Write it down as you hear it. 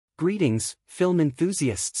Greetings, film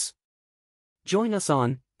enthusiasts! Join us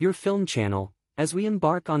on Your Film Channel as we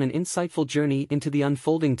embark on an insightful journey into the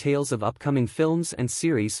unfolding tales of upcoming films and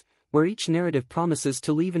series, where each narrative promises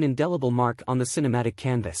to leave an indelible mark on the cinematic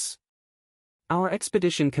canvas. Our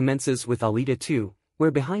expedition commences with Alita 2,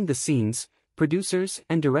 where behind the scenes, producers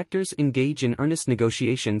and directors engage in earnest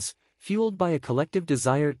negotiations, fueled by a collective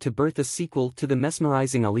desire to birth a sequel to the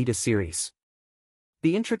mesmerizing Alita series.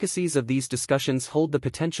 The intricacies of these discussions hold the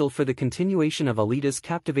potential for the continuation of Alita's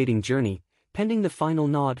captivating journey, pending the final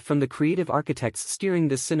nod from the creative architects steering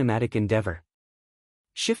this cinematic endeavor.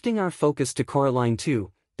 Shifting our focus to Coraline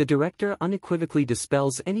 2, the director unequivocally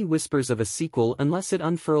dispels any whispers of a sequel unless it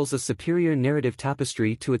unfurls a superior narrative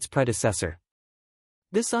tapestry to its predecessor.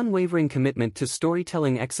 This unwavering commitment to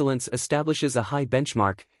storytelling excellence establishes a high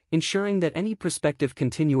benchmark, ensuring that any prospective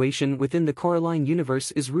continuation within the Coraline universe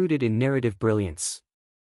is rooted in narrative brilliance.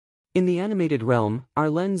 In the animated realm, our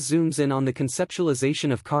lens zooms in on the conceptualization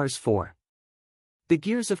of Cars 4. The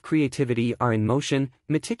gears of creativity are in motion,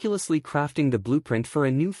 meticulously crafting the blueprint for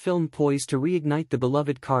a new film poised to reignite the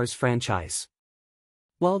beloved Cars franchise.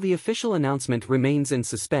 While the official announcement remains in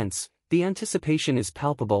suspense, the anticipation is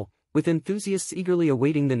palpable, with enthusiasts eagerly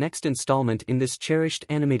awaiting the next installment in this cherished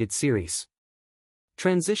animated series.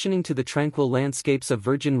 Transitioning to the tranquil landscapes of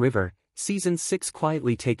Virgin River, Season 6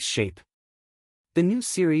 quietly takes shape. The new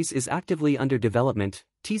series is actively under development,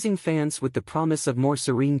 teasing fans with the promise of more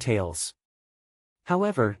serene tales.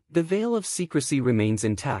 However, the veil of secrecy remains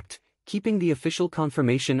intact, keeping the official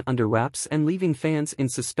confirmation under wraps and leaving fans in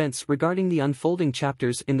suspense regarding the unfolding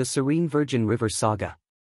chapters in the Serene Virgin River saga.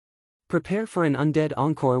 Prepare for an undead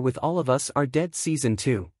encore with All of Us Are Dead Season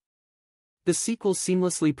 2. The sequel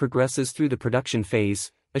seamlessly progresses through the production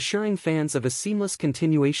phase, assuring fans of a seamless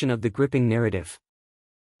continuation of the gripping narrative.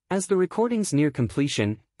 As the recordings near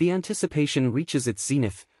completion, the anticipation reaches its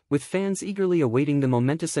zenith, with fans eagerly awaiting the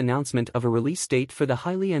momentous announcement of a release date for the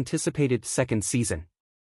highly anticipated second season.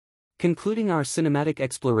 Concluding our cinematic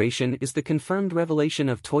exploration is the confirmed revelation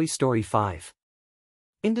of Toy Story 5.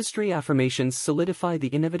 Industry affirmations solidify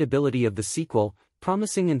the inevitability of the sequel,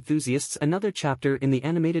 promising enthusiasts another chapter in the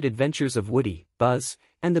animated adventures of Woody, Buzz,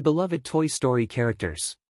 and the beloved Toy Story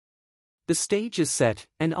characters. The stage is set,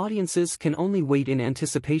 and audiences can only wait in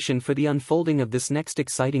anticipation for the unfolding of this next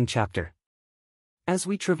exciting chapter. As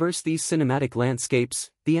we traverse these cinematic landscapes,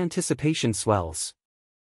 the anticipation swells.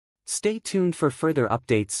 Stay tuned for further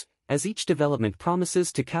updates, as each development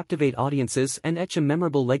promises to captivate audiences and etch a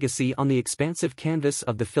memorable legacy on the expansive canvas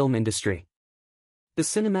of the film industry. The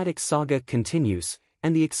cinematic saga continues,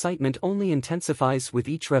 and the excitement only intensifies with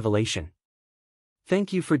each revelation.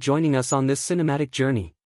 Thank you for joining us on this cinematic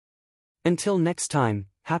journey. Until next time,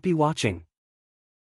 happy watching.